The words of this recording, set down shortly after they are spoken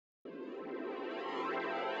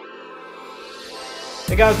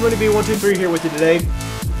Hey guys, Money123 here with you today.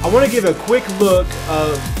 I want to give a quick look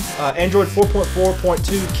of Android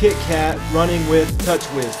 4.4.2 KitKat running with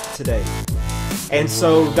Touchwiz today. And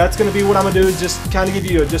so that's going to be what I'm going to do, is just kind of give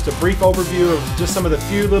you just a brief overview of just some of the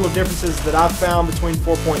few little differences that I've found between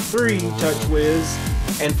 4.3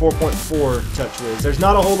 Touchwiz and 4.4 Touchwiz. There's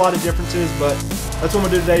not a whole lot of differences, but that's what I'm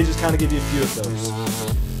going to do today, just kind of give you a few of those.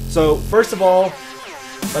 So first of all,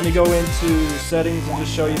 let me go into settings and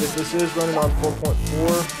just show you that this is running on 4.4.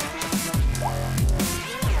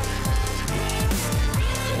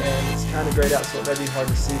 And it's kind of grayed out, so it may be hard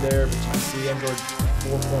to see there, but you can see Android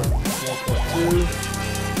 4.4.2.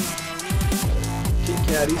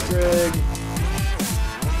 KitKat Easter egg.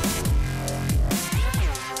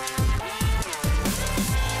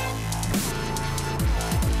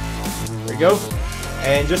 There you go.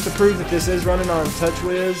 And just to prove that this is running on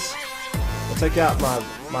Touchwiz, I'll take out my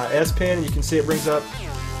S Pen, and you can see it brings up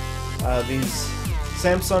these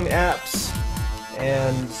Samsung apps,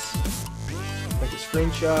 and take a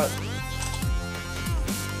screenshot.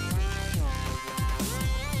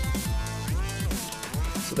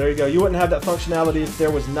 So there you go. You wouldn't have that functionality if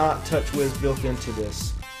there was not Touchwiz built into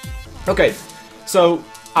this. Okay, so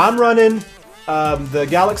I'm running the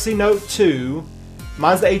Galaxy Note 2.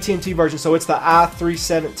 Mine's the AT&T version, so it's the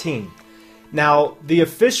i317. Now, the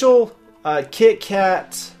official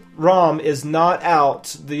KitKat ROM is not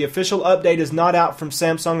out. The official update is not out from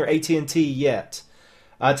Samsung or AT&T yet.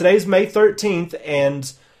 Today's May 13th,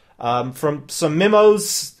 and from some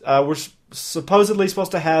memos, we're supposedly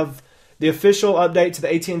supposed to have the official update to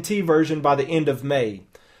the AT&T version by the end of May.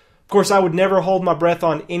 Of course, I would never hold my breath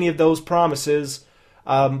on any of those promises,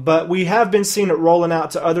 but we have been seeing it rolling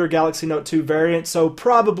out to other Galaxy Note 2 variants, so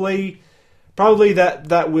probably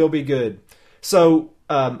that will be good. So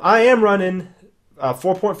I am running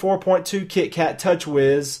 4.4.2 KitKat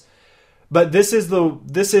Touchwiz, but this is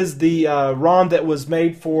the ROM that was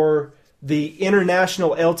made for the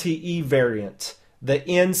international LTE variant, the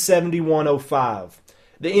N7105.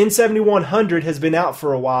 The N7100 has been out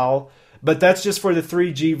for a while, but that's just for the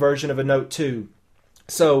 3G version of a Note 2.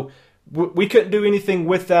 So we couldn't do anything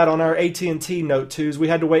with that on our AT&T Note 2s. We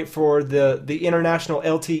had to wait for the international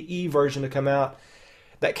LTE version to come out.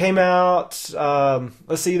 That came out,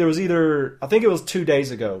 let's see, I think it was 2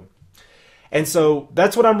 days ago. And so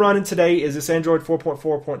that's what I'm running today, is this Android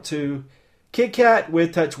 4.4.2 KitKat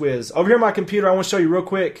with Touchwiz. Over here on my computer, I want to show you real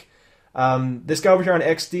quick. This guy over here on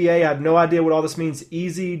XDA, I have no idea what all this means.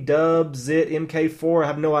 Easy, Dub, Zit, MK4, I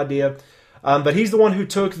have no idea. But he's the one who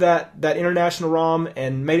took that international ROM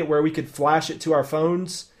and made it where we could flash it to our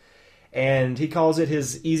phones. And he calls it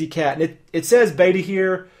his Easy Cat. And it says beta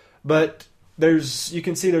here, but you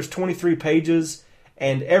can see there's 23 pages,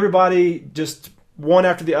 and everybody, just one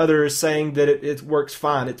after the other, is saying that it works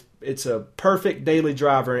fine. It's a perfect daily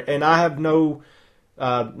driver, and I have no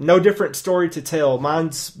different story to tell.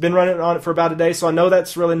 Mine's been running on it for about a day, so I know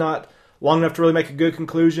that's really not long enough to really make a good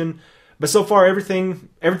conclusion. But so far,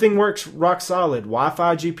 everything works rock solid.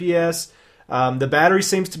 Wi-Fi, GPS. The battery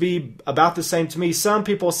seems to be about the same to me. Some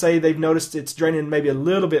people say they've noticed it's draining maybe a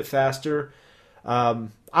little bit faster. I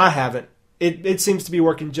haven't. It seems to be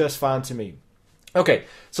working just fine to me. Okay,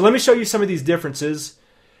 so let me show you some of these differences.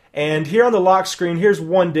 And here on the lock screen, here's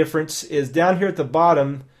one difference, is down here at the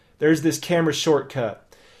bottom, there's this camera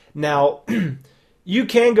shortcut. Now, you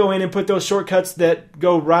can go in and put those shortcuts that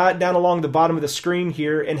go right down along the bottom of the screen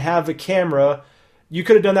here and have a camera. You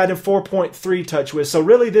could have done that in 4.3 Touchwiz. So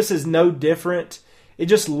really, this is no different. It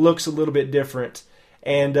just looks a little bit different.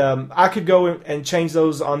 And I could go and change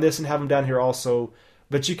those on this and have them down here also.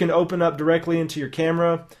 But you can open up directly into your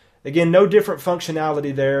camera. Again, no different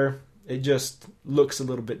functionality there. It just looks a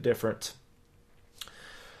little bit different.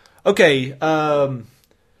 Okay,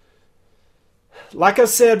 like I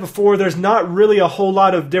said before, there's not really a whole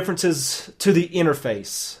lot of differences to the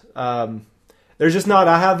interface. There's just not.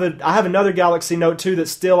 I have another Galaxy Note 2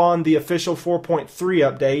 that's still on the official 4.3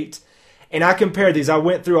 update, and I compare these. I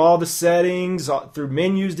went through all the settings, through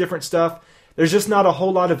menus, different stuff. There's just not a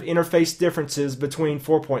whole lot of interface differences between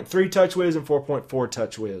 4.3 Touchwiz and 4.4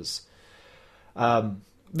 Touchwiz.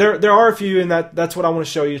 There are a few, and that's what I want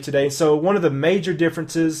to show you today. So one of the major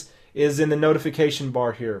differences is in the notification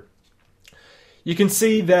bar here. You can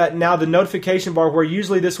see that now the notification bar, where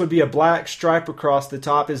usually this would be a black stripe across the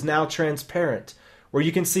top, is now transparent, where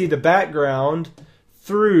you can see the background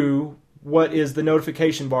through what is the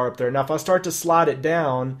notification bar up there. Now if I start to slide it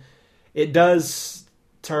down, it does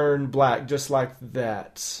turn black just like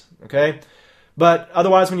that. Okay, but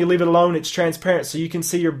otherwise when you leave it alone, it's transparent, so you can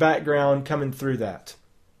see your background coming through that.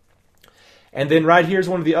 And then right here is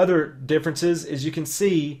one of the other differences, is you can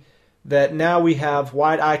see that now we have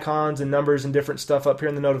white icons and numbers and different stuff up here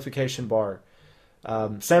in the notification bar.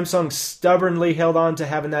 Samsung stubbornly held on to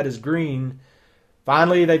having that as green.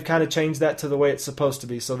 Finally, they've kind of changed that to the way it's supposed to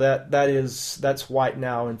be. So that's white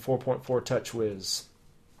now in 4.4 Touchwiz.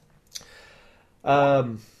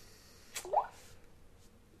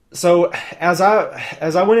 So as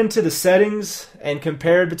I went into the settings and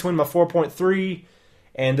compared between my 4.3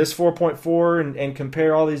 and this 4.4 and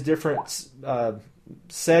compare all these different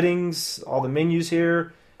settings, all the menus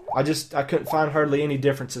here, I couldn't find hardly any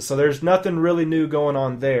differences. So there's nothing really new going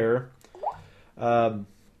on there.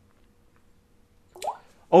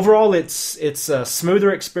 Overall, it's a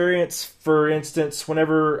smoother experience. For instance,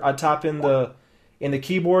 whenever I type in the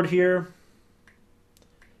keyboard here,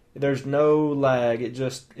 there's no lag. It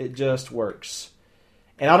just works.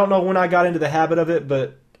 And I don't know when I got into the habit of it,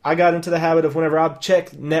 but I got into the habit of whenever I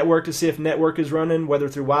check network to see if network is running, whether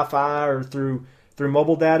through Wi-Fi or through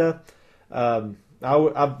mobile data.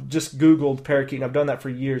 I've just Googled Parakeet, and I've done that for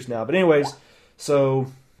years now. But anyways, so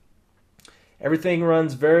everything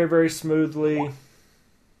runs very, very smoothly.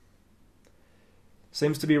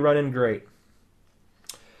 Seems to be running great.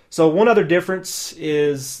 So one other difference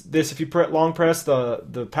is this: if you long press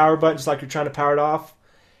the power button, just like you're trying to power it off.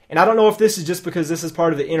 And I don't know if this is just because this is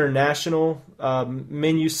part of the international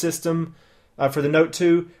menu system for the Note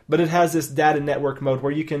 2, but it has this data network mode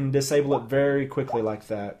where you can disable it very quickly like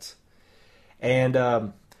that. And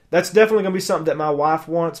that's definitely going to be something that my wife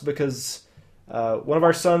wants, because one of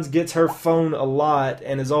our sons gets her phone a lot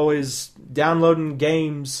and is always downloading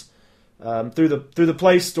games through the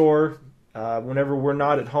Play Store whenever we're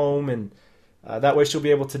not at home, and that way she'll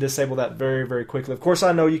be able to disable that very, very quickly. Of course,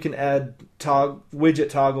 I know you can add widget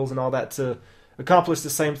toggles and all that to accomplish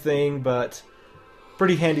the same thing, but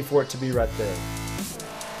pretty handy for it to be right there.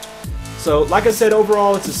 So, like I said,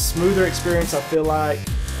 overall, it's a smoother experience, I feel like.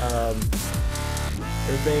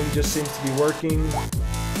 Everything just seems to be working.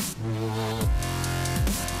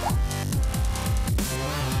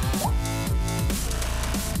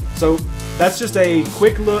 So that's just a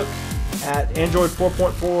quick look at Android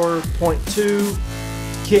 4.4.2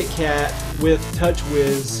 KitKat with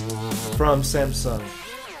Touchwiz from Samsung.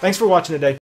 Thanks for watching today.